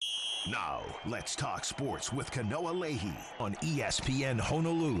Now, let's talk sports with Kanoa Leahy on ESPN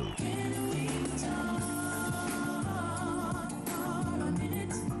Honolulu.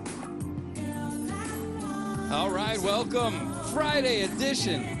 All right, welcome. Friday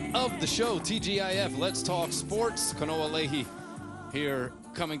edition of the show, TGIF. Let's talk sports. Kanoa Leahy here,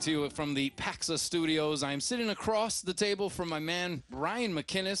 coming to you from the Paxa studios. I'm sitting across the table from my man, Brian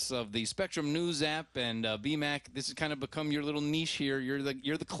McInnis of the Spectrum News app and BMAC. This has kind of become your little niche here. You're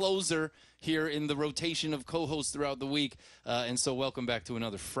the closer here in the rotation of co-hosts throughout the week. And so welcome back to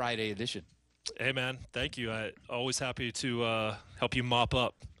another Friday edition. Hey, man. Thank you. I'm always happy to help you mop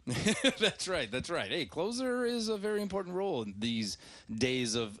up. That's right. Hey, closer is a very important role in these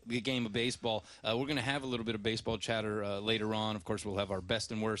days of the game of baseball. We're going to have a little bit of baseball chatter later on. Of course, we'll have our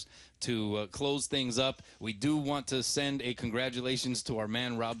best and worst to close things up. We do want to send a congratulations to our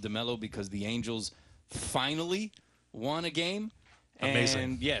man, Rob DeMello, because the Angels finally won a game. Amazing.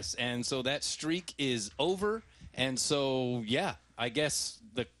 And yes, and so that streak is over. And so, yeah, I guess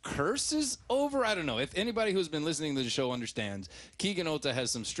the curse is over. I don't know. If anybody who's been listening to the show understands, Keegan Ota has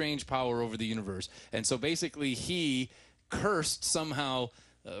some strange power over the universe. And so basically he cursed somehow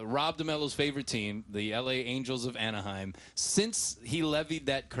Rob DeMello's favorite team, the LA Angels of Anaheim. Since he levied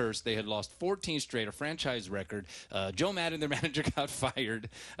that curse, they had lost 14 straight, a franchise record. Joe Madden, their manager, got fired.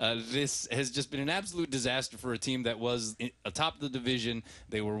 This has just been an absolute disaster for a team that was atop the division.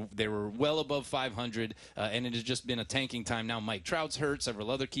 They were well above 500, and it has just been a tanking time. Now Mike Trout's hurt.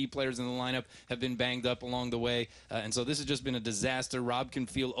 Several other key players in the lineup have been banged up along the way, and so this has just been a disaster. Rob can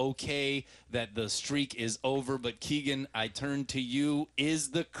feel okay that the streak is over, but Keegan, I turn to you.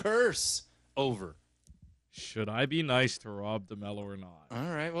 Is the curse over? Should I be nice to Rob DeMello or not? All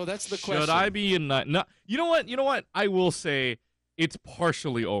right, well, that's the question. Should I be no? You know what? I will say it's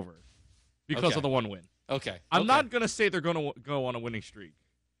partially over because of the one win. Okay. I'm not going to say they're going to go on a winning streak.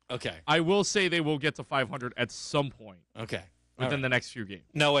 Okay. I will say they will get to 500 at some point. Okay. Within the next few games.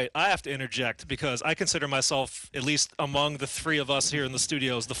 No, wait. I have to interject because I consider myself, at least among the three of us here in the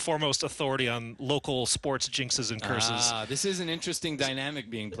studios, the foremost authority on local sports jinxes and curses. This is an interesting dynamic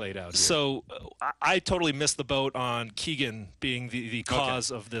being played out here. So I totally missed the boat on Keegan being the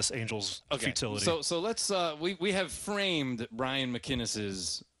cause of this Angels futility. So let's we have framed Brian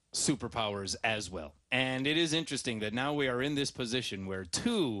McInnis's superpowers as well. And it is interesting that now we are in this position where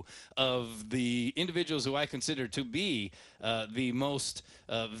two of the individuals who I consider to be the most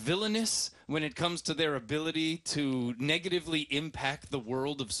villainous when it comes to their ability to negatively impact the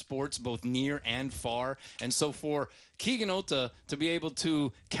world of sports, both near and far. And so for Keegan Ota to be able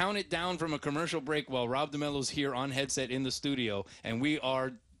to count it down from a commercial break while Rob DeMello's here on headset in the studio, and we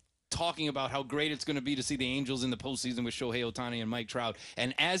are talking about how great it's going to be to see the Angels in the postseason with Shohei Ohtani and Mike Trout.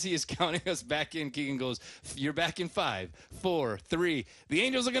 And as he is counting us back in, Keegan goes, "You're back in 5, 4, 3. The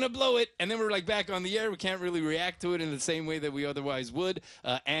Angels are going to blow it." And then we're like back on the air. We can't really react to it in the same way that we otherwise would.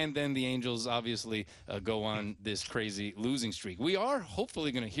 And then the Angels obviously go on this crazy losing streak. We are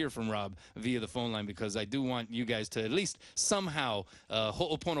hopefully going to hear from Rob via the phone line because I do want you guys to at least somehow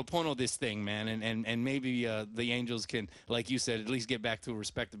ho'oponopono this thing, man. And maybe the Angels can, like you said, at least get back to a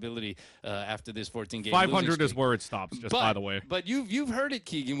respectability after this 14-game 500 is where it stops, by the way. But you've heard it,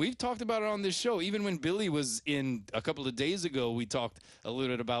 Keegan. We've talked about it on this show. Even when Billy was in a couple of days ago, we talked a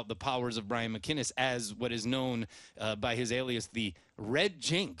little bit about the powers of Brian McInnis as what is known by his alias, the Red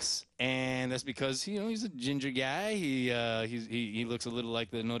Jinx. And that's because, he's a ginger guy. He looks a little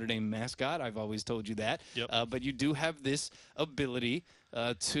like the Notre Dame mascot. I've always told you that. Yep. But you do have this ability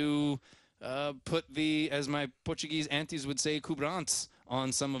to put as my Portuguese aunties would say, cobrança on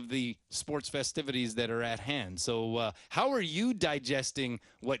some of the sports festivities that are at hand. So how are you digesting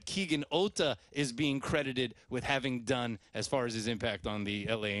what Keegan Ota is being credited with having done as far as his impact on the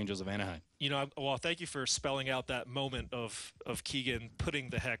LA Angels of Anaheim? Well, thank you for spelling out that moment of Keegan putting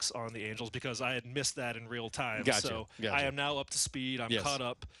the hex on the Angels because I had missed that in real time. Gotcha. So Gotcha. I am now up to speed. I'm caught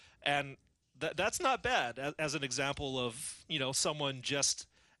up. And that's not bad as an example of, someone just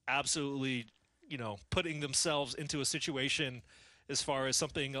absolutely, putting themselves into a situation as far as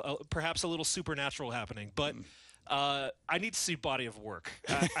something perhaps a little supernatural happening. But I need to see body of work.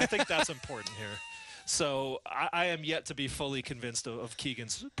 I think that's important here. So I am yet to be fully convinced of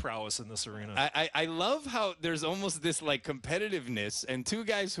Keegan's prowess in this arena. I love how there's almost this like competitiveness, and two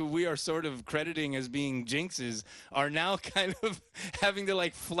guys who we are sort of crediting as being jinxes are now kind of having to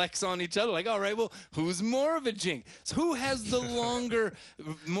like flex on each other. Like, all right, well, who's more of a jinx? So who has the longer,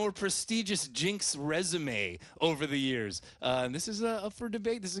 more prestigious jinx resume over the years? This is up for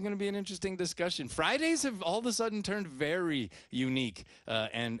debate. This is going to be an interesting discussion. Fridays have all of a sudden turned very unique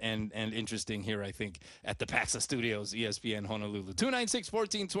and interesting here, I think. at the Paxa Studios, ESPN Honolulu.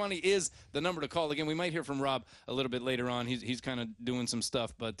 296-1420 is the number to call. Again, we might hear from Rob a little bit later on. He's kind of doing some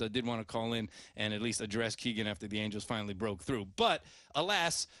stuff, but did want to call in and at least address Keegan after the Angels finally broke through. But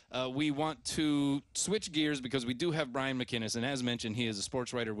alas, we want to switch gears because we do have Brian McInnis, and as mentioned, he is a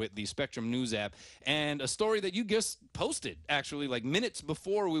sports writer with the Spectrum News app, and a story that you just posted, actually, like minutes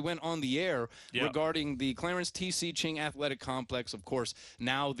before we went on the air regarding the Clarence T.C. Ching Athletic Complex, of course,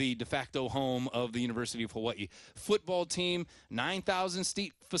 now the de facto home of the University of Hawaii football team,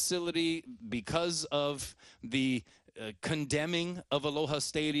 9,000-seat facility because of the condemning of Aloha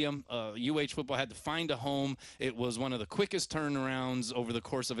Stadium. UH football had to find a home. It was one of the quickest turnarounds over the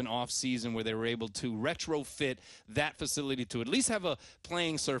course of an off season where they were able to retrofit that facility to at least have a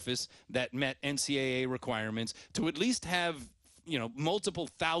playing surface that met NCAA requirements, to at least have multiple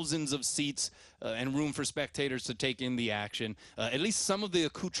thousands of seats and room for spectators to take in the action, at least some of the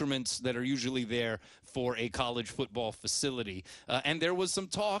accoutrements that are usually there for a college football facility. And there was some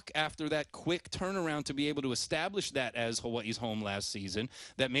talk after that quick turnaround to be able to establish that as Hawaii's home last season,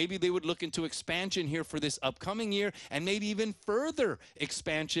 that maybe they would look into expansion here for this upcoming year and maybe even further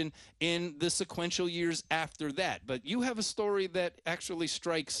expansion in the sequential years after that. But you have a story that actually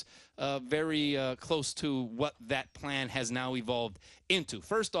strikes very close to what that plan has now evolved into.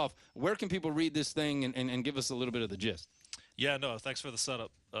 First off, where can people read this thing and give us a little bit of the gist? Yeah, no, thanks for the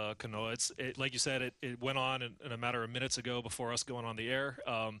setup, Kanoa. Like you said, it went on in a matter of minutes ago before us going on the air.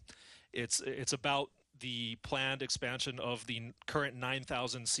 It's about the planned expansion of the current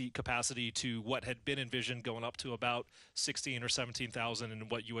 9,000 seat capacity to what had been envisioned going up to about 16 or 17,000 in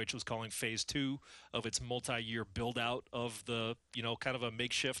what UH was calling phase 2 of its multi-year build out of the, kind of a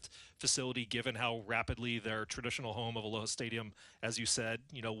makeshift facility, given how rapidly their traditional home of Aloha Stadium, as you said,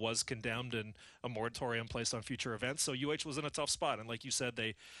 was condemned and a moratorium placed on future events. So UH was in a tough spot. And like you said,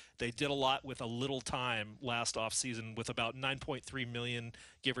 they did a lot with a little time last offseason with about $9.3 million,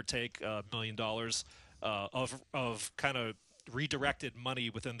 give or take $1 million. Of kind of redirected money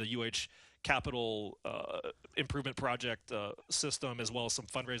within the UH capital improvement project system, as well as some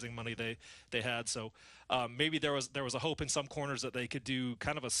fundraising money they had. So maybe there was a hope in some corners that they could do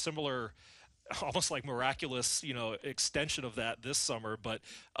kind of a similar, almost like miraculous, extension of that this summer. But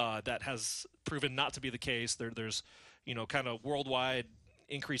that has proven not to be the case. There's kind of worldwide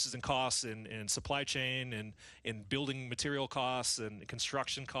increases in costs in supply chain and in building material costs and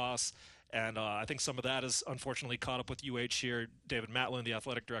construction costs. And I think some of that is unfortunately caught up with UH here. David Matlin, the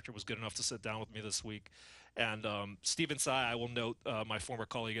athletic director, was good enough to sit down with me this week. And Stephen Tsai, I will note, my former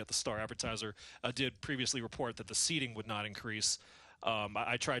colleague at the Star Advertiser, did previously report that the seating would not increase.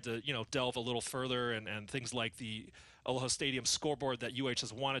 I tried to, delve a little further, and things like the Aloha Stadium scoreboard that UH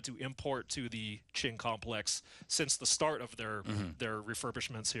has wanted to import to the Ching complex since the start of their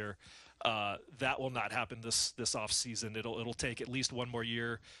refurbishments here. That will not happen this off season. It'll take at least one more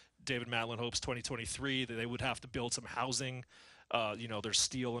year. David Matlin hopes 2023 that they would have to build some housing. There's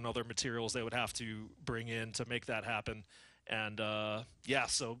steel and other materials they would have to bring in to make that happen. And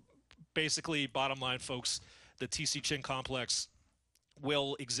so basically, bottom line, folks, the TC Ching complex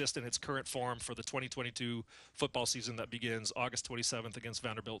will exist in its current form for the 2022 football season that begins August 27th against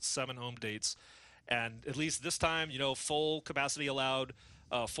Vanderbilt. 7 home dates. And at least this time, full capacity allowed,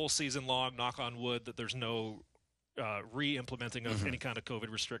 full season long, knock on wood, that there's no re-implementing of any kind of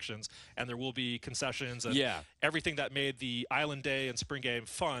COVID restrictions, and there will be concessions and everything that made the Island Day and Spring Game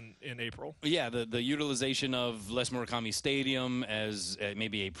fun in April. Yeah, the utilization of Les Murakami Stadium as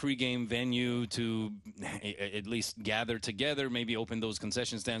maybe a pregame venue to at least gather together, maybe open those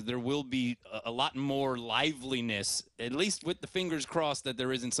concession stands. There will be a lot more liveliness, at least with the fingers crossed that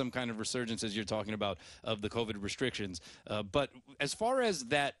there isn't some kind of resurgence, as you're talking about, of the COVID restrictions. But as far as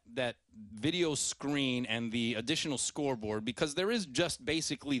that video screen and the additional scoreboard, because there is just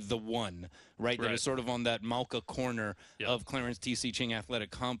basically the one, right? That is sort of on that Mauka corner of Clarence T.C. Ching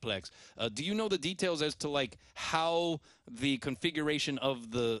Athletic Complex. Do you know the details as to like how the configuration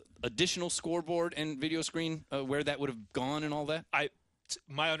of the additional scoreboard and video screen, where that would have gone and all that?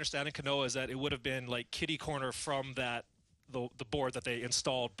 My understanding, Kanoa, is that it would have been like kitty corner from that the board that they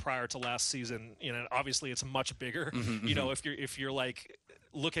installed prior to last season. Obviously it's much bigger. If you're like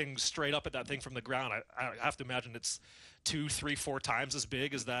looking straight up at that thing from the ground, I have to imagine it's 2, 3, 4 times as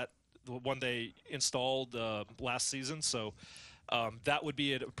big as the one they installed last season. So that would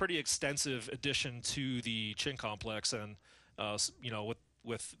be a pretty extensive addition to the Ching complex. And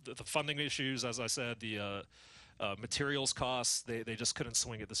with the funding issues, as I said, the materials costs, they just couldn't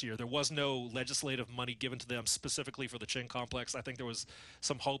swing it this year. There was no legislative money given to them specifically for the Chin complex. I think there was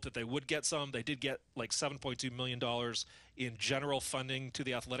some hope that they would get some. They did get like $7.2 million in general funding to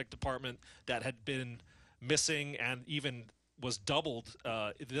the athletic department that had been missing and even was doubled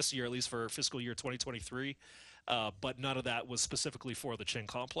this year, at least for fiscal year 2023. But none of that was specifically for the Chin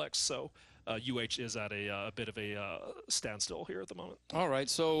complex. So UH is at a bit of a standstill here at the moment. All right.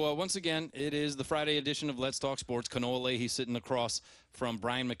 So once again, it is the Friday edition of Let's Talk Sports. Kanoa Leahy sitting across from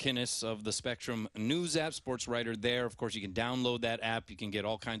Brian McInnis of the Spectrum News app, sports writer there. Of course, you can download that app. You can get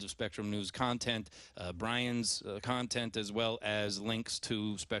all kinds of Spectrum News content, Brian's content, as well as links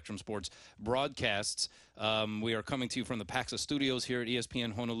to Spectrum Sports broadcasts. We are coming to you from the Paxa Studios here at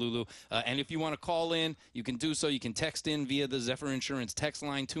ESPN Honolulu. And if you want to call in, you can do so. You can text in via the Zephyr Insurance text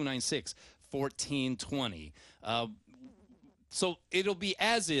line 296-1420. So it'll be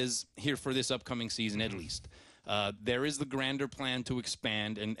as is here for this upcoming season, at least. There is the grander plan to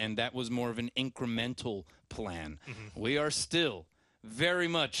expand, and that was more of an incremental plan. We are still very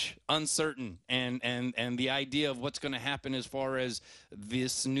much uncertain, and the idea of what's going to happen as far as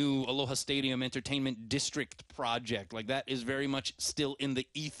this new Aloha Stadium Entertainment District project, like that is very much still in the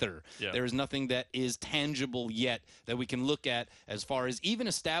ether. Yeah. There is nothing that is tangible yet that we can look at as far as even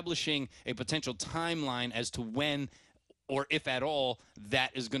establishing a potential timeline as to when or if at all that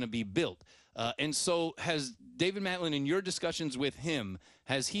is going to be built. And so has David Matlin, in your discussions with him,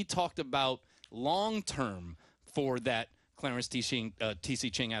 has he talked about long-term for that Clarence T.C.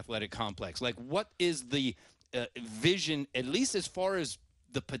 Ching Athletic Complex? Like, what is the vision, at least as far as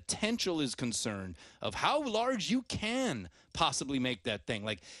the potential is concerned, of how large you can possibly make that thing?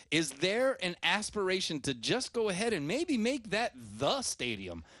 Like, is there an aspiration to just go ahead and maybe make that the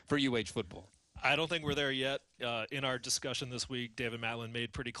stadium for UH football? I don't think we're there yet. In our discussion this week, David Matlin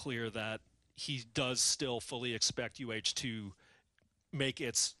made pretty clear that he does still fully expect UH to make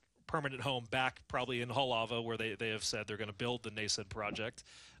its permanent home back probably in Halava, where they have said they're going to build the NASED project.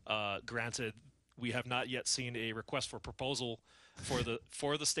 Granted, we have not yet seen a request for proposal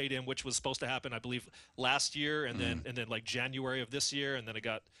for the stadium, which was supposed to happen, I believe, last year, and then like January of this year, and then it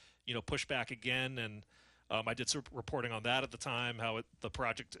got pushed back again. And I did some reporting on that at the time, how the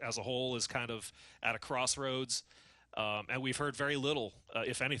project as a whole is kind of at a crossroads, and we've heard very little,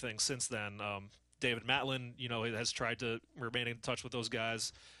 if anything, since then. David Matlin, has tried to remain in touch with those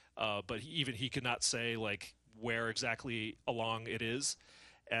guys. But even he could not say like where exactly along it is.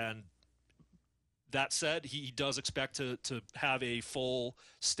 And that said, he does expect to have a full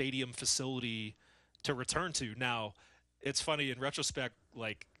stadium facility to return to. Now, it's funny in retrospect,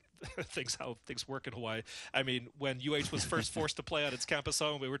 like how things work in Hawaii. I mean, when UH was first forced to play at its campus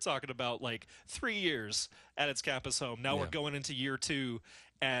home, we were talking about like 3 years at its campus home. Now we're going into year 2.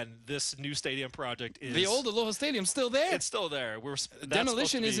 And this new stadium project is... The old Aloha Stadium's still there. It's still there.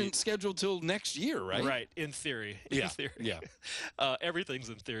 Demolition isn't scheduled till next year, right? Right, in theory. Yeah. In theory. Yeah. Everything's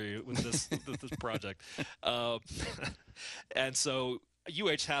in theory with this project. And so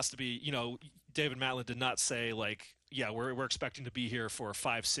UH has to be, David Matlin did not say, like, yeah, we're expecting to be here for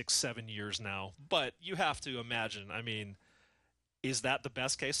 5, 6, 7 years now. But you have to imagine, I mean, is that the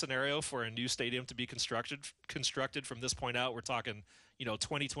best case scenario for a new stadium to be constructed from this point out? We're talking...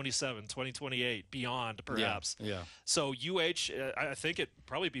 2027, 2028, beyond perhaps. Yeah. So UH, I think it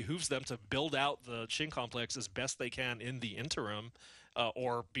probably behooves them to build out the Chin complex as best they can in the interim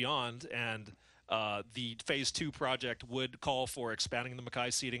or beyond. And the Phase 2 project would call for expanding the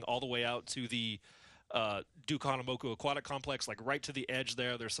Makai seating all the way out to the Duke Hanamoku Aquatic Complex, like right to the edge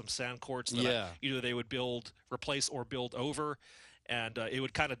there. There's some sand courts that either they would replace or build over. And it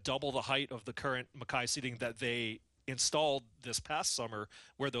would kind of double the height of the current Makai seating that they installed this past summer,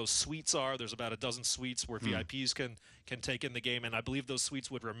 where those suites are. There's about a dozen suites where VIPs can take in the game, and I believe those suites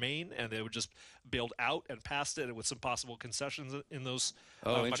would remain, and they would just build out and past it, and with some possible concessions in those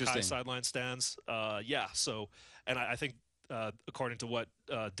Makai sideline stands. So, and I think according to what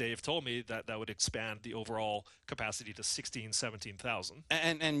Dave told me, that would expand the overall capacity to 16,000, 17,000.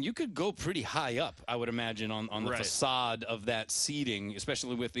 And you could go pretty high up, I would imagine, on the facade of that seating,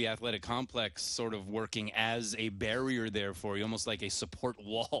 especially with the athletic complex sort of working as a barrier there for you, almost like a support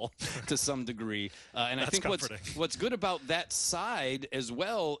wall to some degree. And I think what's good about that side as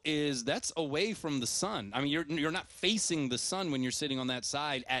well is that's away from the sun. I mean, you're not facing the sun when you're sitting on that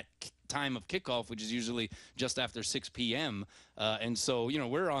side at time of kickoff, which is usually just after 6 p.m. And so,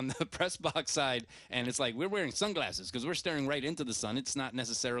 we're on the press box side, and it's like we're wearing sunglasses because we're staring right into the sun. It's not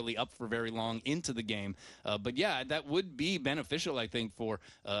necessarily up for very long into the game. But, yeah, that would be beneficial, I think, for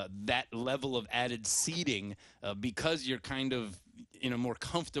that level of added seating because you're kind of in a more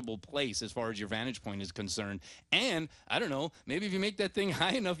comfortable place as far as your vantage point is concerned. And I don't know, maybe if you make that thing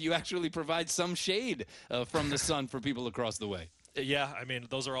high enough, you actually provide some shade from the sun for people across the way. Yeah, I mean,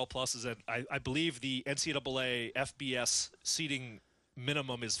 those are all pluses. And I believe the NCAA FBS seating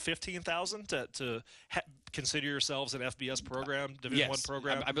minimum is 15,000 to consider yourselves an FBS program, Division I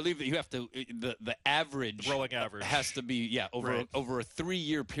program. I believe that you have to the average, rolling average has to be over a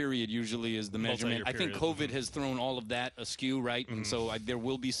 3-year period usually is the measurement. I think COVID has thrown all of that askew, right? And so there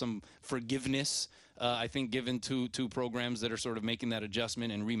will be some forgiveness. I think given to programs that are sort of making that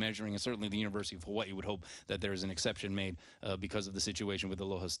adjustment and remeasuring, and certainly the University of Hawaii would hope that there is an exception made because of the situation with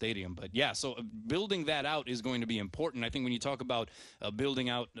Aloha Stadium. But yeah, so building that out is going to be important. I think when you talk about building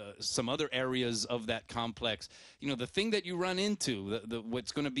out some other areas of that complex, the thing that you run into,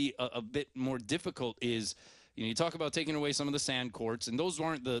 what's going to be a bit more difficult is, you talk about taking away some of the sand courts, and those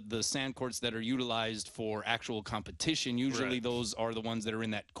aren't the sand courts that are utilized for actual competition. Usually those are the ones that are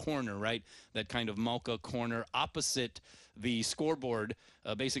in that corner, right? That kind of Malka corner opposite the scoreboard,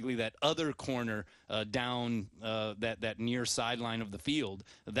 basically that other corner down that near sideline of the field.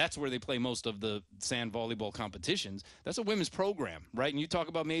 That's where they play most of the sand volleyball competitions. That's a women's program, right? And you talk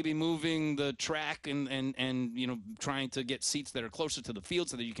about maybe moving the track and trying to get seats that are closer to the field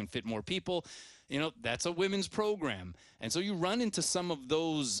so that you can fit more people. That's a women's program. And so you run into some of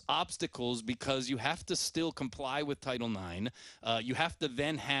those obstacles because you have to still comply with Title IX. You have to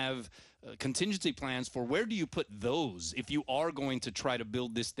then have contingency plans for where do you put those if you are going to try to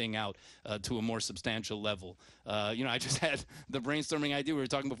build this thing out to a more substantial level. I just had the brainstorming idea. We were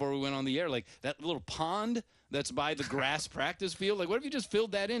talking before we went on the air, like that little pond that's by the grass practice field. Like, what if you just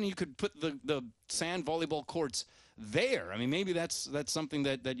filled that in and you could put the sand volleyball courts there? I mean, maybe that's something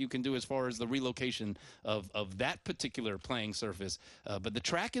that you can do as far as the relocation of that particular playing surface. But the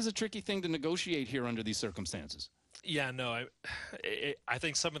track is a tricky thing to negotiate here under these circumstances. Yeah, no, I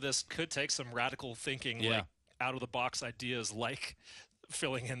think some of this could take some radical thinking, like out-of-the-box ideas, like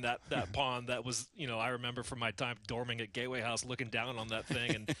filling in that pond that was, I remember from my time dorming at Gateway House looking down on that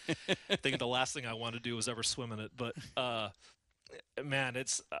thing and thinking the last thing I wanted to do was ever swim in it. But man,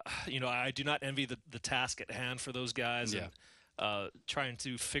 it's I do not envy the task at hand for those guys and trying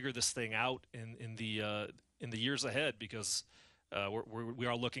to figure this thing out in the years ahead, because we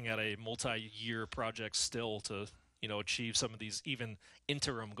are looking at a multi-year project still to achieve some of these even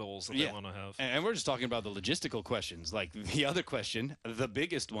interim goals that they want to have. And we're just talking about the logistical questions. Like the other question, the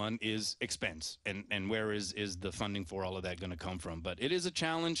biggest one is expense, and where is the funding for all of that going to come from? But it is a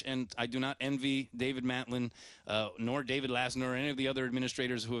challenge, and I do not envy David Matlin, nor David Lassner, or any of the other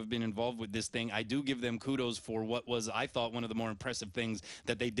administrators who have been involved with this thing. I do give them kudos for what was, I thought, one of the more impressive things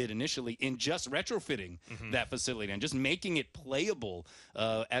that they did initially in just retrofitting that facility and just making it playable,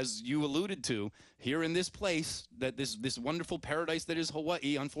 as you alluded to, here in this place, that this wonderful paradise that is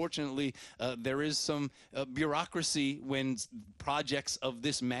Hawaii. Unfortunately, there is some bureaucracy when projects of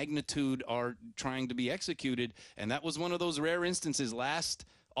this magnitude are trying to be executed, and that was one of those rare instances last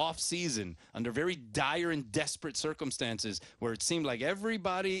off-season under very dire and desperate circumstances where it seemed like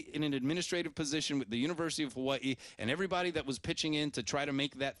everybody in an administrative position with the University of Hawaii and everybody that was pitching in to try to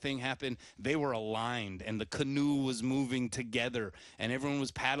make that thing happen, they were aligned and the canoe was moving together and everyone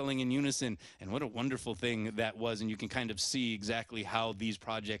was paddling in unison. And what a wonderful thing that was. And you can kind of see exactly how these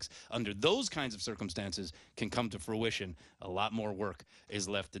projects under those kinds of circumstances can come to fruition. A lot more work is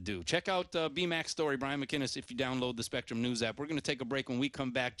left to do. Check out BMAC's story, Brian McInnis, if you download the Spectrum News app. We're going to take a break. When we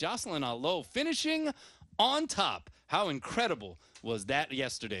come back, Jocelyn Alo finishing on top. How incredible was that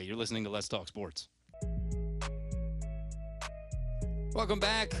yesterday? You're listening to Let's Talk Sports. Welcome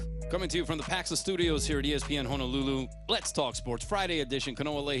back. Coming to you from the Paxa Studios here at ESPN Honolulu. Let's Talk Sports Friday edition.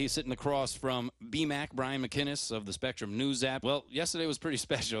 Kanoa Leahy sitting across from BMAC, Brian McInnis of the Spectrum News app. Well, yesterday was pretty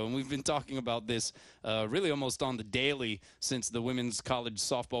special, and we've been talking about this really almost on the daily since the Women's College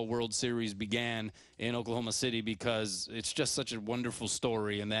Softball World Series began in Oklahoma City, because it's just such a wonderful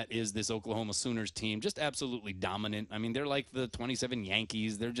story, and that is this Oklahoma Sooners team, just absolutely dominant. I mean, they're like the 27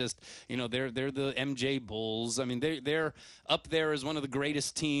 Yankees. They're just, they're the MJ Bulls. I mean, they're up there as one of the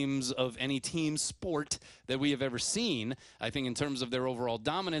greatest teams of any team sport that we have ever seen, I think, in terms of their overall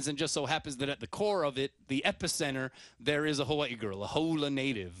dominance. And just so happens that at the core of it, the epicenter, there is a Hawaii girl, a Houla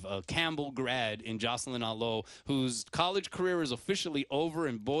native, a Campbell grad in Jocelyn Alo, whose college career is officially over,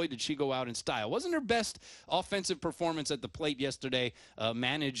 and boy, did she go out in style. Wasn't her best offensive performance at the plate yesterday,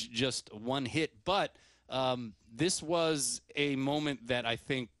 managed just one hit, but this was a moment that I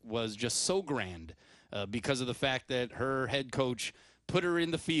think was just so grand because of the fact that her head coach put her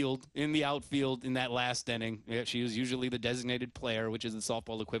in the field, in the outfield in that last inning. Yeah, she was usually the designated player, which is the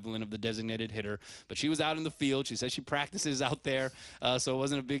softball equivalent of the designated hitter. But she was out in the field. She says she practices out there, so it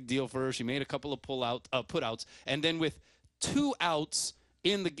wasn't a big deal for her. She made a couple of put-outs. And then with 2 outs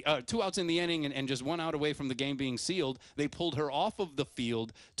in the inning and just 1 out away from the game being sealed, they pulled her off of the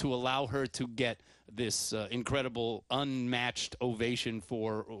field to allow her to get this incredible, unmatched ovation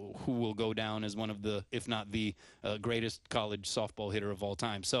for who will go down as one of the, if not the greatest college softball hitter of all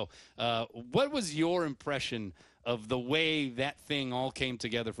time. So what was your impression of the way that thing all came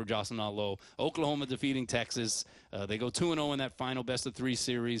together for Jocelyn Alo? Oklahoma defeating Texas. They go 2-0 in that final best-of-3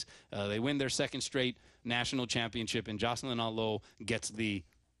 series. They win their second straight national championship, and Jocelyn Alo gets the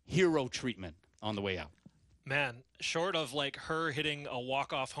hero treatment on the way out. Man, short of like her hitting a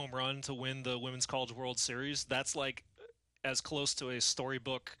walk-off home run to win the Women's College World Series, that's like as close to a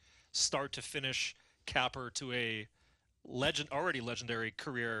storybook start-to-finish capper to a already legendary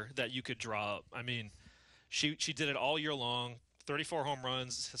career that you could draw up. I mean, she did it all year long, 34 home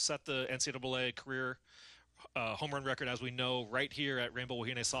runs, set the NCAA career home run record, as we know, right here at Rainbow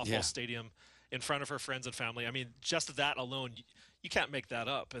Wahine Softball Stadium in front of her friends and family. I mean, just that alone, you can't make that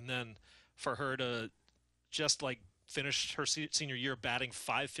up. And then for her to just like finish her senior year batting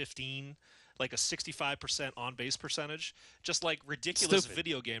 .515, like a 65% on base percentage, just like ridiculous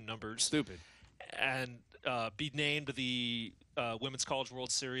video game numbers. And be named the Women's College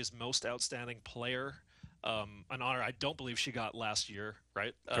World Series Most Outstanding Player, an honor I don't believe she got last year,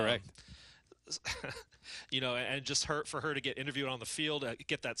 right? Correct. You know, and just for her to get interviewed on the field,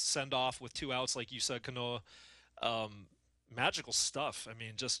 get that send off with 2 outs, like you said, Kanoa. Magical stuff. I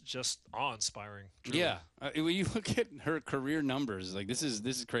mean, just awe-inspiring. Truly. Yeah, when you look at her career numbers, like this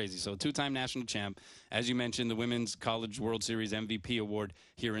is crazy. So 2-time national champ, as you mentioned, the Women's College World Series MVP award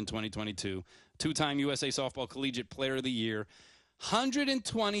here in 2022. 2-time USA Softball Collegiate Player of the Year,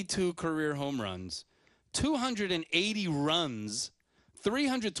 122 career home runs, 280 runs,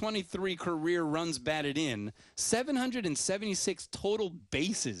 323 career runs batted in, 776 total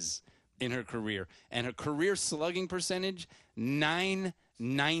bases in her career, and her career slugging percentage,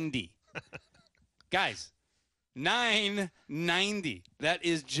 .990. Guys, .990. That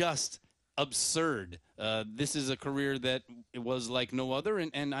is just absurd. This is a career that it was like no other,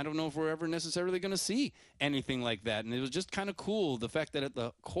 and I don't know if we're ever necessarily going to see anything like that. And it was just kind of cool, the fact that at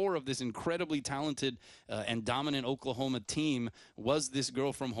the core of this incredibly talented and dominant Oklahoma team was this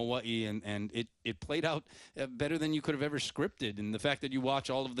girl from Hawaii, and it played out better than you could have ever scripted. And the fact that you watch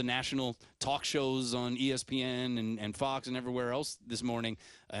all of the national talk shows on ESPN and Fox and everywhere else this morning,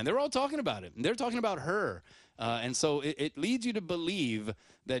 and they're all talking about it. And they're talking about her. And so it leads you to believe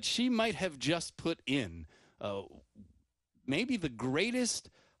that she might have just put in maybe the greatest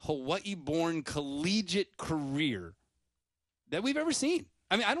Hawaii-born collegiate career that we've ever seen.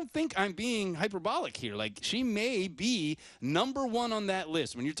 I mean, I don't think I'm being hyperbolic here. Like, she may be #1 on that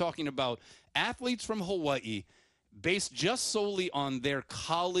list when you're talking about athletes from Hawaii based just solely on their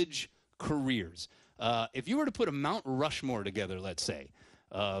college careers. If you were to put a Mount Rushmore together, let's say,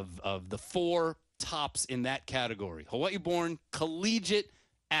 of the 4 tops in that category, Hawaii-born collegiate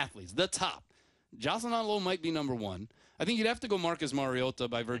athletes, the top, Jocelyn Alo might be #1. I think you'd have to go Marcus Mariota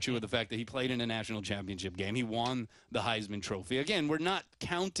by virtue of the fact that he played in a national championship game. He won the Heisman Trophy. Again, we're not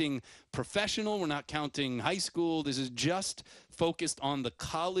counting professional. We're not counting high school. This is just focused on the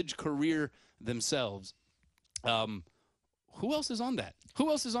college career themselves. Who else is on that? Who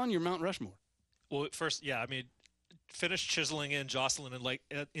else is on your Mount Rushmore? Well, first, yeah, I mean, finish chiseling in Jocelyn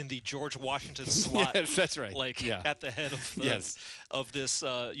in the George Washington slot. Yes, that's right. At the head of of this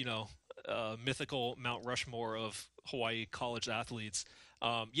mythical Mount Rushmore of Hawaii college athletes.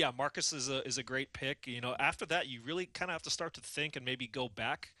 Marcus is a great pick. You know, after that, you really kind of have to start to think and maybe go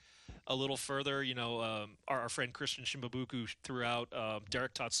back a little further. You know, our friend Christian Shimbabuku threw out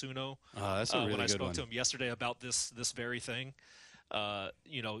Derek Tatsuno. That's a really good one. When I spoke to him yesterday about this very thing. So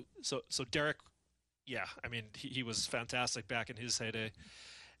Derek. Yeah, I mean, he was fantastic back in his heyday.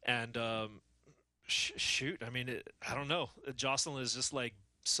 And, shoot, I mean, I don't know. Jocelyn is just, like,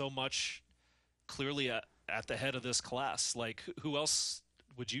 so much clearly at the head of this class. Like, who else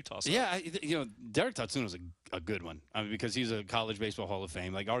would you toss out? Yeah, Derek Tatsuno is a good one. I mean, because he's a college baseball Hall of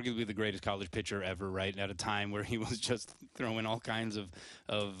Fame, like arguably the greatest college pitcher ever, right? At a time where he was just throwing all kinds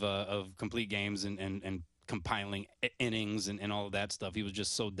of complete games and compiling innings and all of that stuff. He was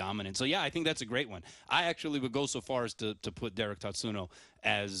just so dominant. So, yeah, I think that's a great one. I actually would go so far as to put Derek Tatsuno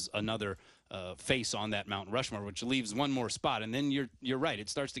as another face on that Mount Rushmore, which leaves one more spot. And then you're right. It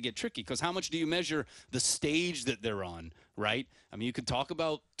starts to get tricky because how much do you measure the stage that they're on, right? I mean, you could talk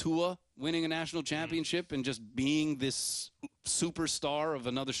about Tua winning a national championship and just being this superstar of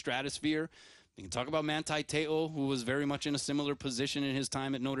another stratosphere. You can talk about Manti Te'o, who was very much in a similar position in his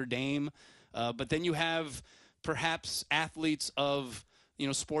time at Notre Dame. But then you have perhaps athletes of,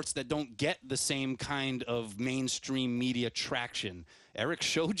 sports that don't get the same kind of mainstream media traction. Eric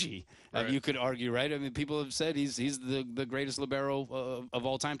Shoji, right. You could argue, right? I mean, people have said he's the greatest libero of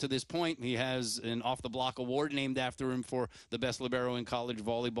all time to this point. He has an off-the-block award named after him for the best libero in college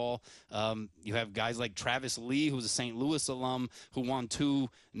volleyball. You have guys like Travis Lee, who's a St. Louis alum, who won 2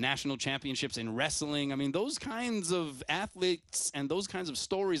 national championships in wrestling. I mean, those kinds of athletes and those kinds of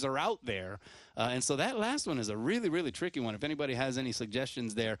stories are out there. And so that last one is a really, really tricky one. If anybody has any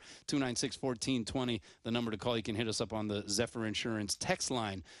suggestions there, 296-1420, the number to call. You can hit us up on the Zephyr Insurance text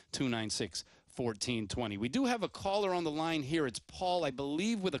line, 296-1420. We do have a caller on the line here. It's Paul, I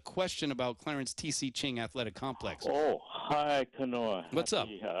believe, with a question about Clarence T.C. Ching Athletic Complex. Oh, hi, Kanoa. What's up?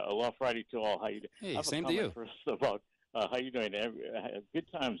 Aloha Friday to all. How you doing? Hey, same to you. First about how you doing? Good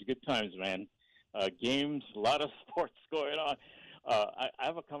times, man. Games, a lot of sports going on. I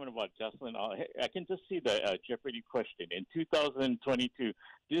have a comment about Jocelyn. I can just see the Jeopardy question. In 2022,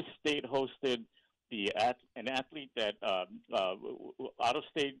 this state hosted an athlete that out of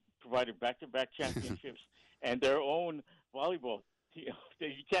state provided back-to-back championships and their own volleyball team.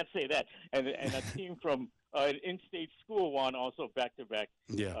 You can't say that. And a team from an in-state school won also back-to-back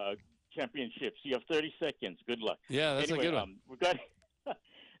championships. You have 30 seconds. Good luck. Yeah, that's a good one. We've got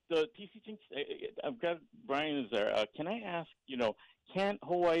the TC Jinx. I've got Brian is there. Can I ask? Can't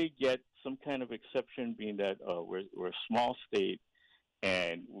Hawaii get some kind of exception, being that we're a small state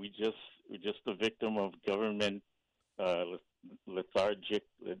and we're just the victim of government lethargy.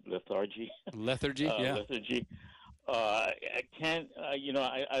 Lethargy. Yeah. Lethargy. I can't.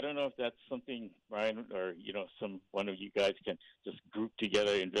 I don't know if that's something, Brian, or one of you guys can just group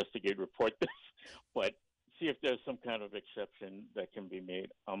together, investigate, report this, but see if there's some kind of exception that can be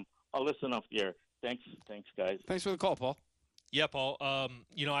made. I'll listen off the air. Thanks, guys. Thanks for the call, Paul. Yeah, Paul.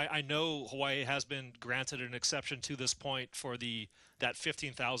 I know Hawaii has been granted an exception to this point for that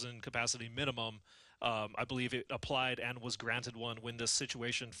 15,000 capacity minimum. I believe it applied and was granted one when this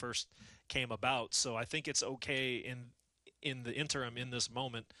situation first came about. So I think it's okay in the interim, in this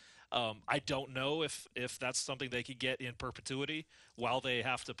moment. I don't know if that's something they could get in perpetuity while they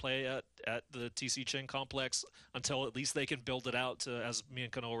have to play at the TC Ching complex until at least they can build it out to, as me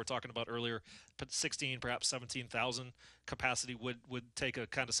and Kanoa were talking about earlier, 16, perhaps 17,000 capacity would take a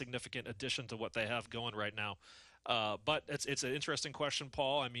kind of significant addition to what they have going right now. But it's an interesting question,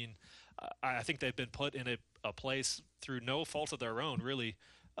 Paul. I mean, I think they've been put in a place through no fault of their own, really,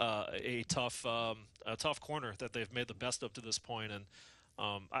 a tough corner that they've made the best of to this point. And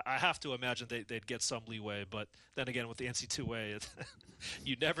I have to imagine they'd get some leeway, but then again, with the NC2A,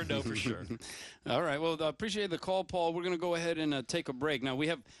 you never know for sure. All right. Well, appreciate the call, Paul. We're going to go ahead and take a break. Now,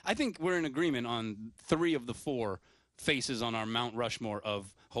 I think we're in agreement on 3 of the 4 faces on our Mount Rushmore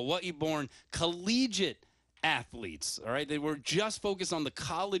of Hawaii-born collegiate athletes. All right. They were just focused on the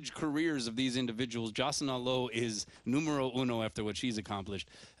college careers of these individuals. Jocelyn Alo is numero uno after what she's accomplished,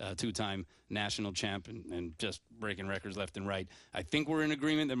 2-time national champ and just breaking records left and right. I think we're in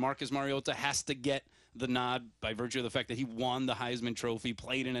agreement that Marcus Mariota has to get the nod by virtue of the fact that he won the Heisman Trophy,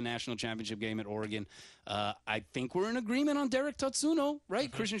 played in a national championship game at Oregon. I think we're in agreement on Derek Tatsuno, right?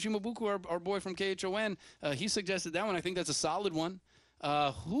 Mm-hmm. Christian Shimabuku, our boy from KHON, he suggested that one. I think that's a solid one.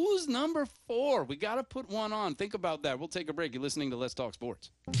 Who's number 4? We got to put one on. Think about that. We'll take a break. You're listening to Let's Talk Sports.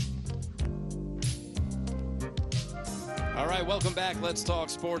 All right, welcome back. Let's Talk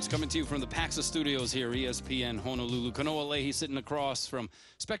Sports, coming to you from the Paxa Studios here, ESPN Honolulu. Kanoa Leahy sitting across from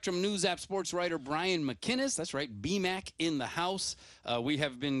Spectrum News App sports writer Brian McInnis. That's right, BMAC in the house. We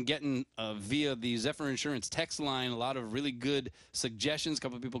have been getting, via the Zephyr Insurance text line, a lot of really good suggestions, a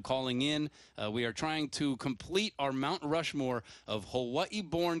couple of people calling in. We are trying to complete our Mount Rushmore of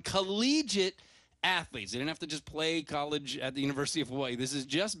Hawaii-born collegiate athletes. They didn't have to just play college at the University of Hawaii. This is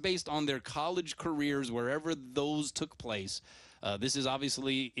just based on their college careers, wherever those took place. This is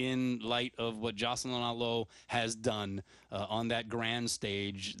obviously in light of what Jocelyn Alo has done on that grand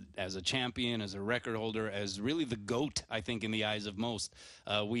stage as a champion, as a record holder, as really the GOAT, I think, in the eyes of most.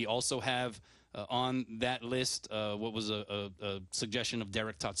 We also have on that list what was a suggestion of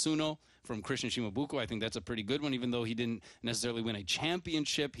Derek Tatsuno, from Christian Shimabuko. I think that's a pretty good one, even though he didn't necessarily win a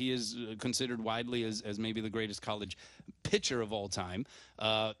championship. He is considered widely as maybe the greatest college pitcher of all time.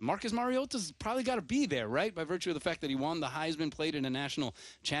 Marcus Mariota's probably got to be there, right, by virtue of the fact that he won the Heisman, played in a national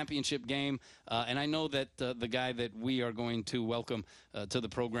championship game. And I know that the guy that we are going to welcome to the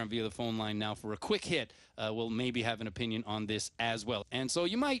program via the phone line now for a quick hit will maybe have an opinion on this as well. And so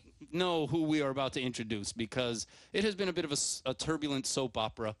you might know who we are about to introduce, because it has been a bit of a turbulent soap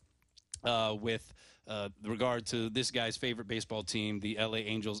opera with regard to this guy's favorite baseball team, the LA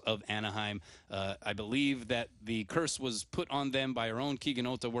Angels of Anaheim. I believe that the curse was put on them by our own Keegan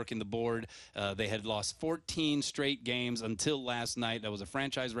working the board. They had lost 14 straight games until last night. That was a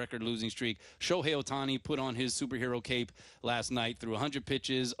franchise record losing streak. Shohei Ohtani put on his superhero cape last night, threw 100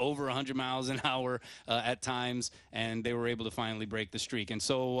 pitches, over 100 miles an hour at times, and they were able to finally break the streak. And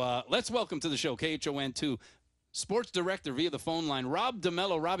so let's welcome to the show KHON2 Sports Director via the phone line, Rob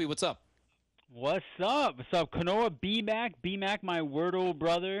DeMello. Robbie, what's up? What's up? What's up, Kanoa? B-Mac, my Wordle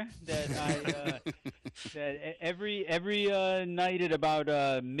brother. That that every night at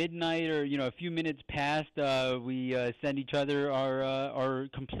about midnight or a few minutes past, we send each other our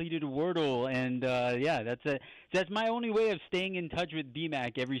completed Wordle, and that's my only way of staying in touch with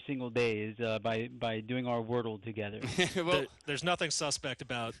B-Mac every single day is by doing our Wordle together. Well, there's nothing suspect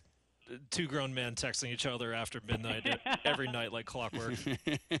about two grown men texting each other after midnight every night like clockwork.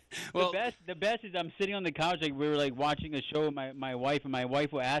 Well, the best is I'm sitting on the couch, like we were like watching a show with my wife, and my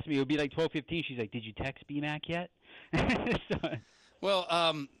wife will ask me, it would be like 12:15. She's like, "Did you text BMAC yet?" Well,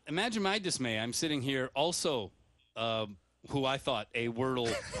 imagine my dismay. I'm sitting here also, who I thought a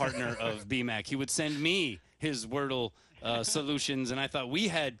Wordle partner of BMAC. He would send me his Wordle solutions, and I thought we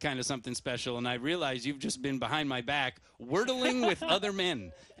had kind of something special, and I realized you've just been behind my back wordling with other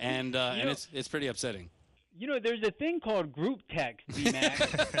men, and it's pretty upsetting. There's a thing called group text,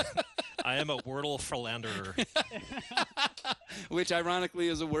 BMAC. I am a Wordle philanderer. Which, ironically,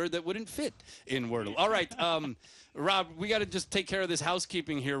 is a word that wouldn't fit in Wordle. All right, Rob, we got to just take care of this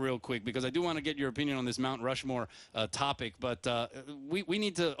housekeeping here real quick, because I do want to get your opinion on this Mount Rushmore topic. But we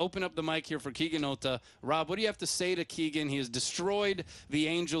need to open up the mic here for Keegan Ota. Rob, what do you have to say to Keegan? He has destroyed the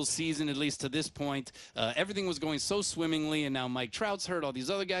Angels season, at least to this point. Everything was going so swimmingly, and now Mike Trout's hurt. All these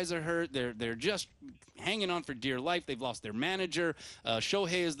other guys are hurt. They're just hanging on for dear life. They've lost their manager.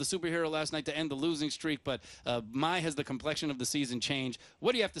 Shohei is the superhero last night to end the losing streak, but has the complexion of the season changed?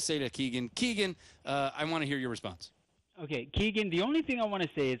 What do you have to say to Keegan? Keegan, I want to hear your response. Okay, Keegan, the only thing I want to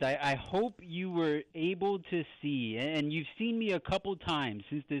say is I hope you were able to see, and you've seen me a couple times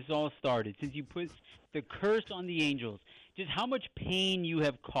since this all started, since you put the curse on the Angels, just how much pain you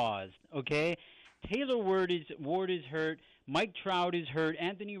have caused, okay? Taylor Ward is hurt. Mike Trout is hurt.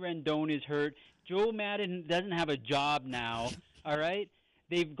 Anthony Rendon is hurt. Joe Madden doesn't have a job now, all right?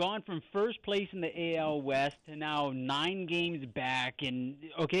 They've gone from first place in the AL West to now 9 games back. And,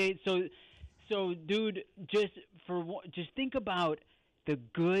 okay, so dude, just think about the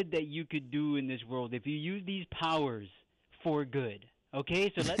good that you could do in this world if you use these powers for good,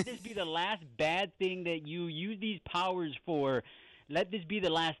 okay? So let this be the last bad thing that you use these powers for. Let this be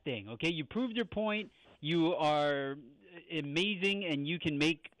the last thing, okay? You proved your point. You are amazing, and you can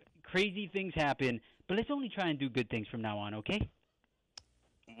make crazy things happen, but let's only try and do good things from now on, okay?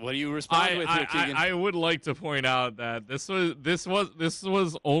 What do you respond with here, Keegan? I would like to point out that this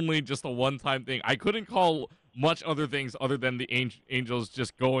was only just a one-time thing. I couldn't call much other things other than the Angels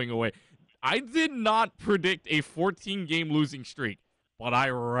just going away. I did not predict a 14-game losing streak, but I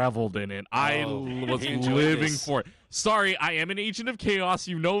reveled in it. I was living for it. Sorry, I am an agent of chaos.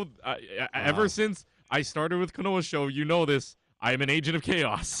 Ever since I started with Kanoa's show, you know this. I am an agent of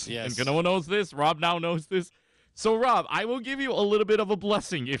chaos. Yes. And Kanoa knows this. Rob now knows this. So, Rob, I will give you a little bit of a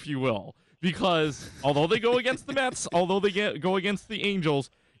blessing, if you will, because although they go against the Mets, although they go against the Angels,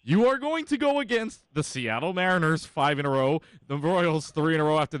 you are going to go against the Seattle Mariners 5 in a row, the Royals 3 in a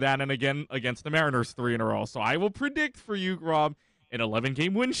row after that, and again against the Mariners 3 in a row. So I will predict for you, Rob, an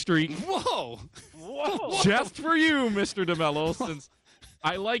 11-game win streak. Whoa! Just for you, Mr. DeMello, since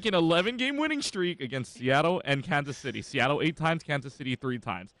I like an 11-game winning streak against Seattle and Kansas City. Seattle 8 times, Kansas City 3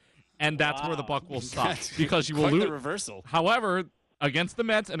 times. And that's where the buck will stop, because you will lose. The reversal. However, against the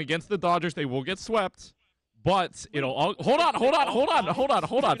Mets and against the Dodgers, they will get swept. But it'll all hold on. Go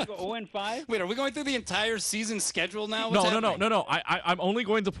 0-5? Wait, are we going through the entire season schedule now? No. I'm only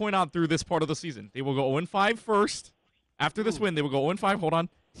going to point out through this part of the season. They will go 0-5 first. After this win, they will go 0-5. Hold on,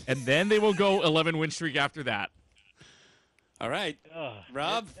 and then they will go 11 win streak after that. All right,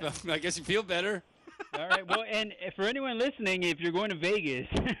 Rob. I guess you feel better. All right. Well, and for anyone listening, if you're going to Vegas,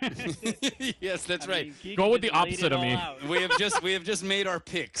 yes, that's right. Keegan Go with the just laid opposite it of me. all out. We have just made our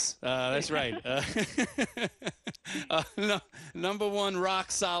picks. That's right. No, number one,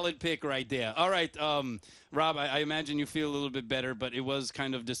 rock solid pick right there. All right, Rob, I imagine you feel a little bit better, but it was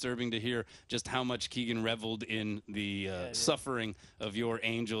kind of disturbing to hear just how much Keegan reveled in the suffering of your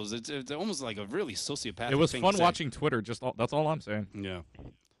Angels. It's almost like a really sociopathic. It was thing fun to say. watching Twitter. That's all I'm saying. Yeah.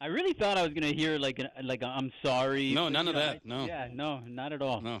 I really thought I was gonna hear like a I'm sorry. No, but, none of you know, that. No. Yeah, no, not at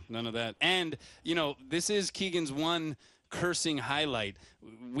all. No, none of that. And, this is Keegan's one cursing highlight.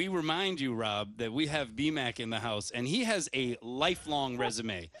 We remind you, Rob, that we have BMAC in the house, and he has a lifelong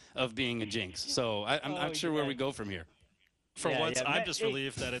resume of being a jinx. So I'm not sure where we go from here. For once, I'm just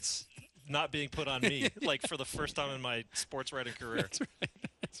relieved that it's not being put on me, like for the first time in my sports writing career. That's right.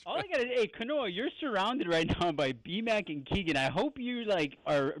 All I gotta say, Kanoa, you're surrounded right now by BMAC and Keegan. I hope you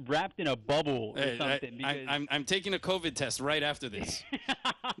are wrapped in a bubble or something. Because I'm taking a COVID test right after this.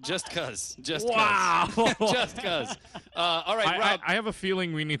 Just cuz. Wow. Just cuz. All right, Rob. I have a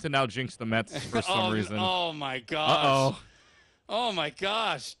feeling we need to now jinx the Mets for some reason. Oh, my gosh. Uh-oh. Oh, my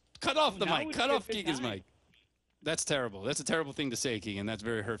gosh. Cut off the Now mic. would Cut fit off the Keegan's time. mic. That's terrible. That's a terrible thing to say, Keegan. That's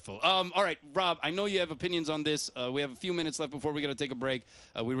very hurtful. All right, Rob, I know you have opinions on this. We have a few minutes left before we got to take a break.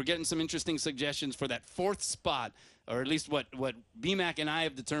 We were getting some interesting suggestions for that fourth spot, or at least what BMAC and I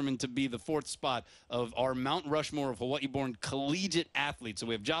have determined to be the fourth spot of our Mount Rushmore of Hawaii-born collegiate athletes. So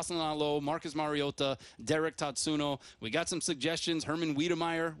we have Jocelyn Alo, Marcus Mariota, Derek Tatsuno. We got some suggestions. Herman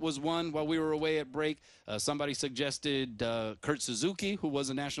Wiedemeyer was one while we were away at break. Somebody suggested Kurt Suzuki, who was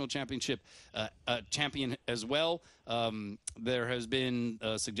a national championship champion as well. There has been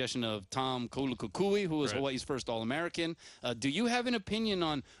a suggestion of Tom Kolukukui, who was Hawaii's first All-American. Do you have an opinion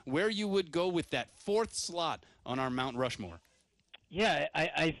on where you would go with that fourth slot on our Mount Rushmore? Yeah,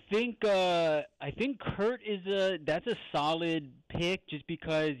 I think Kurt that's a solid pick just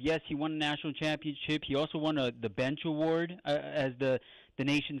because yes, he won a national championship. He also won the bench award as the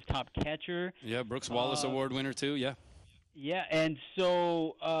nation's top catcher. Yeah, Brooks Wallace Award winner too. Yeah. Yeah, and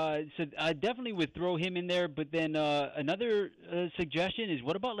so I definitely would throw him in there. But then another suggestion is,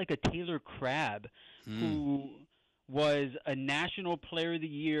 what about like a Taylor Crabb, who was a National Player of the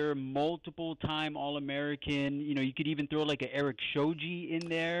Year, multiple-time All-American. You could even throw like a Eric Shoji in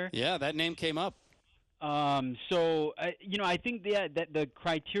there. Yeah, that name came up. So I think that the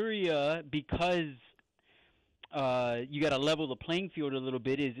criteria, because you got to level the playing field a little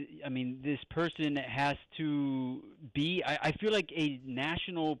bit, this person has to be, I feel like a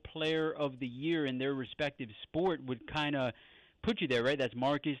National Player of the Year in their respective sport would kind of put you there, right? That's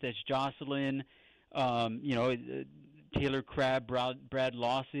Marcus, that's Jocelyn, Taylor Crabb, Brad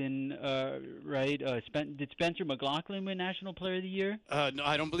Lawson, right? Did Spencer McLaughlin win National Player of the Year? No,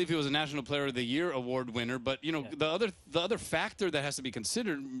 I don't believe he was a National Player of the Year award winner. But the other factor that has to be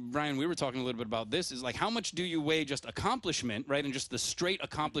considered, Brian, we were talking a little bit about this, is like how much do you weigh just accomplishment, right, and just the straight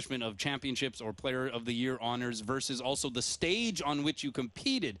accomplishment of championships or Player of the Year honors versus also the stage on which you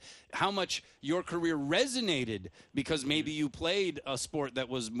competed. How much your career resonated because maybe you played a sport that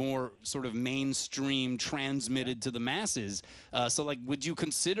was more sort of mainstream, transmitted to the masses. So, like, would you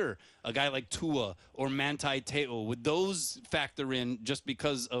consider a guy like Tua or Manti Te'o? Would those factor in just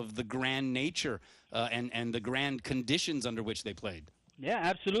because of the grand nature and the grand conditions under which they played? Yeah,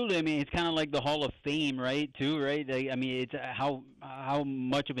 absolutely. I mean, it's kind of like the Hall of Fame, right? Too, right? It's how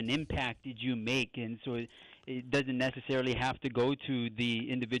much of an impact did you make, and so it doesn't necessarily have to go to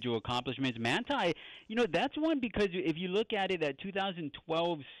the individual accomplishments. Manti, that's one because if you look at it, that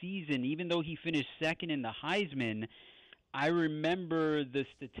 2012 season, even though he finished second in the Heisman, I remember the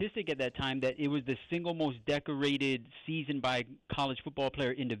statistic at that time that it was the single most decorated season by a college football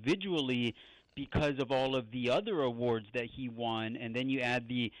player individually because of all of the other awards that he won, and then you add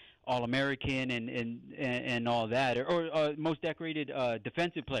the All-American and all that, or most decorated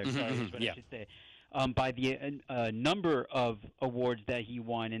defensive player, sorry, is what I should say. By the number of awards that he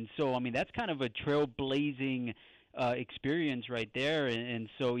won. And so, that's kind of a trailblazing experience right there. And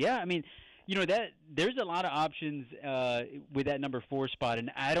so, yeah, that there's a lot of options with that number 4 spot,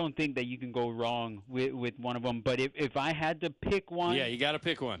 and I don't think that you can go wrong with one of them. But if I had to pick one... Yeah, you got to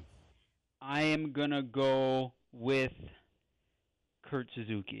pick one. I am going to go with Kurt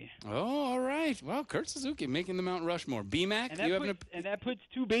Suzuki. Oh, all right. Well, Kurt Suzuki making the Mount Rushmore. BMAC, and that puts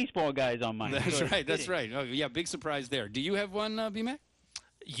 2 baseball guys on mine. That's right. That's right. Oh, yeah, big surprise there. Do you have one, BMAC?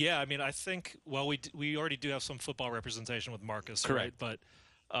 Yeah, I think, we already do have some football representation with Marcus, correct. Right?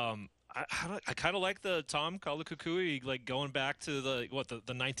 But I kind of like the Tom Kalukukui, like going back to the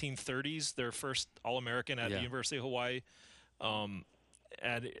 1930s, their first All-American at the University of Hawaii.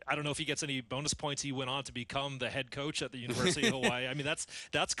 And I don't know if he gets any bonus points. He went on to become the head coach at the University of Hawaii. I mean,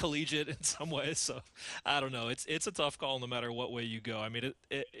 that's collegiate in some ways. So I don't know. It's a tough call no matter what way you go. I mean,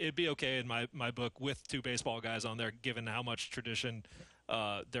 it'd be okay in my book with 2 baseball guys on there, given how much tradition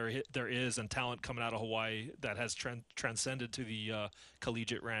there is and talent coming out of Hawaii that has transcended to the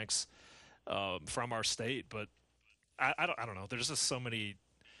collegiate ranks from our state. But I don't know. There's just so many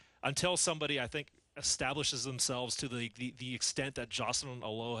until somebody, I think, establishes themselves to the extent that Jocelyn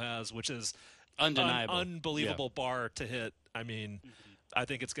Alo has, which is undeniable, unbelievable bar to hit. I mean, I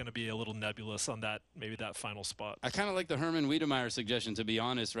think it's going to be a little nebulous on that final spot. I kind of like the Herman Wiedemeyer suggestion, to be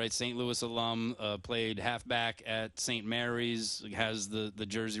honest, right? St. Louis alum, played halfback at St. Mary's, has the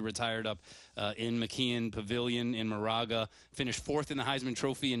jersey retired up in McKeon Pavilion in Moraga, finished 4th in the Heisman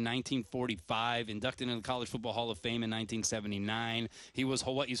Trophy in 1945, inducted into the College Football Hall of Fame in 1979. He was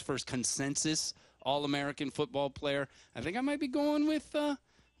Hawaii's first consensus All-American football player. I think I might be going with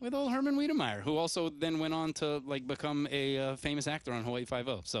old Herman Wiedemeyer, who also then went on to become a famous actor on Hawaii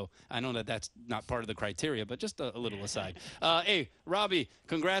Five-0. So I know that that's not part of the criteria, but just a little aside. Hey, Robbie,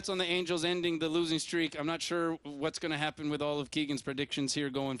 congrats on the Angels ending the losing streak. I'm not sure what's going to happen with all of Keegan's predictions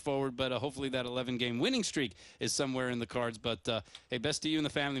here going forward, but hopefully that 11-game winning streak is somewhere in the cards. But hey, best to you and the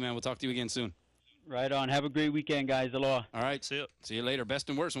family, man. We'll talk to you again soon. Right on. Have a great weekend, guys. Aloha. All right. See you later. Best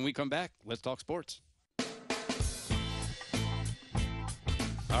and worst when we come back. Let's talk sports.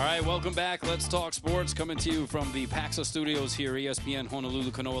 All right, welcome back. Let's talk sports. Coming to you from the Paxa Studios here, ESPN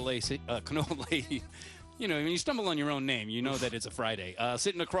Honolulu, Kanoa. You know, when you stumble on your own name, you know that it's a Friday.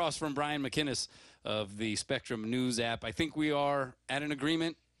 Sitting across from Brian McInnis of the Spectrum News app. I think we are at an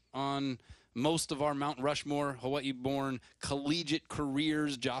agreement on most of our Mount Rushmore, Hawaii-born collegiate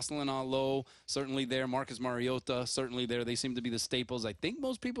careers. Jocelyn Alo, certainly there. Marcus Mariota, certainly there. They seem to be the staples. I think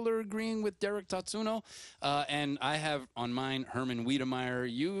most people are agreeing with Derek Tatsuno. And I have on mine Herman Wiedemeyer.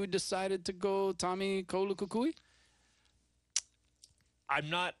 You decided to go Tommy Koulukukui? I'm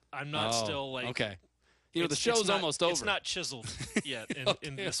not still like... Okay. You know, the show's almost over. It's not chiseled yet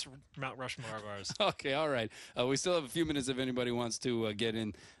in this Mount Rushmore of ours. Okay, all right. We still have a few minutes if anybody wants to get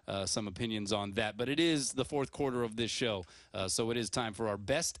in some opinions on that. But it is the 4th quarter of this show, so it is time for our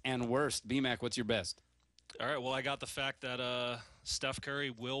best and worst. BMAC, what's your best? All right, well, I got the fact that Steph Curry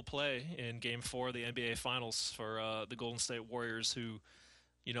will play in Game 4 of the NBA Finals for the Golden State Warriors, who,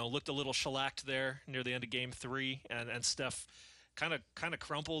 you know, looked a little shellacked there near the end of Game 3, and Steph kind of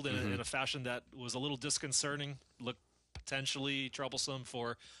crumpled in a fashion that was a little disconcerting, looked potentially troublesome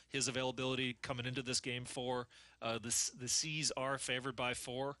for his availability coming into this Game 4. The C's are favored by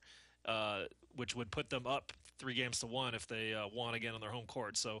 4, which would put them up 3-1 if they won again on their home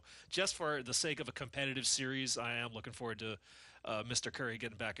court. So just for the sake of a competitive series, I am looking forward to Mr. Curry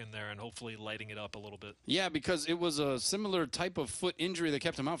getting back in there and hopefully lighting it up a little bit. Yeah, because it was a similar type of foot injury that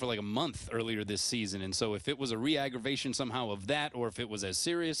kept him out for like a month earlier this season. And so if it was a re-aggravation somehow of that, or if it was as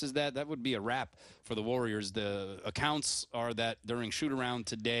serious as that, that would be a wrap for the Warriors. The accounts are that during shoot-around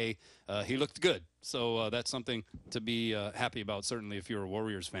today, he looked good. So that's something to be happy about, certainly, if you're a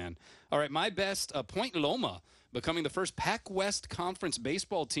Warriors fan. All right, my best, Point Loma, becoming the first Pac-West Conference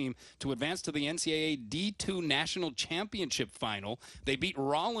baseball team to advance to the NCAA D2 National Championship Final. They beat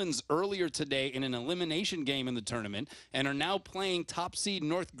Rollins earlier today in an elimination game in the tournament and are now playing top seed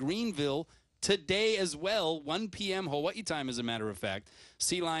North Greenville today as well, 1 p.m. Hawaii time, as a matter of fact.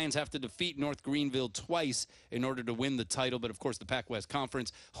 Sea Lions have to defeat North Greenville twice in order to win the title. But, of course, the Pac-West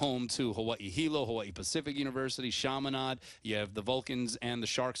Conference, home to Hawaii Hilo, Hawaii Pacific University, Chaminade. You have the Vulcans and the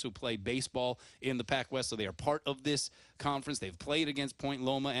Sharks who play baseball in the Pac-West, so they are part of this conference. They've played against Point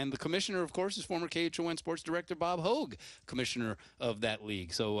Loma. And the commissioner, of course, is former KHON2 Sports Director Bob Hogue, commissioner of that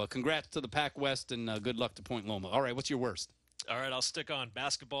league. So congrats to the Pac-West and good luck to Point Loma. All right, what's your worst? All right, I'll stick on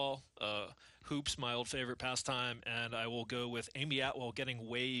basketball. Hoops, my old favorite pastime, and I will go with Amy Atwell getting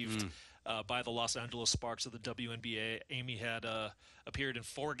waived by the Los Angeles Sparks of the WNBA. Amy had appeared in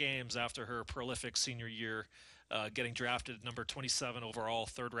 4 games after her prolific senior year, getting drafted number 27 overall,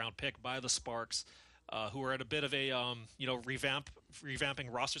 3rd-round pick by the Sparks, who are at a bit of a revamping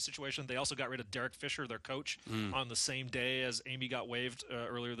roster situation. They also got rid of Derek Fisher, their coach, on the same day as Amy got waived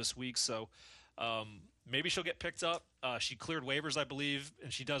earlier this week. So maybe she'll get picked up. She cleared waivers, I believe,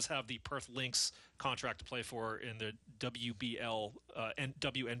 and she does have the Perth Lynx contract to play for in the WBL and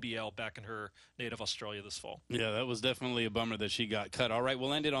WNBL back in her native Australia this fall. Yeah, that was definitely a bummer that she got cut. All right,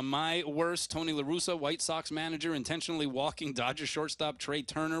 we'll end it on my worst. Tony La Russa, White Sox manager, intentionally walking Dodger shortstop Trey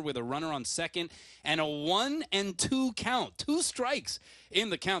Turner with a runner on second and a 1-2 count. 2 strikes in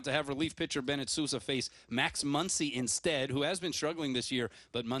the count to have relief pitcher Bennett Sousa face Max Muncy instead, who has been struggling this year,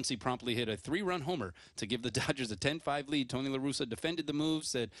 but Muncy promptly hit a 3-run homer to give the Dodgers a 10-5 lead. Tony La Russa defended the move,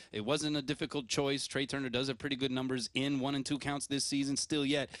 said it wasn't a difficult choice. Trey Turner does have pretty good numbers in 1 and 2 counts this season still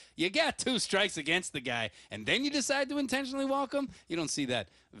yet. You got 2 strikes against the guy, and then you decide to intentionally walk him? You don't see that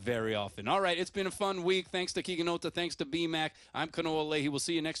very often. All right, it's been a fun week. Thanks to Keegan, thanks to BMAC. I'm Kanoa Leahy. We'll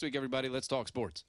see you next week, everybody. Let's talk sports.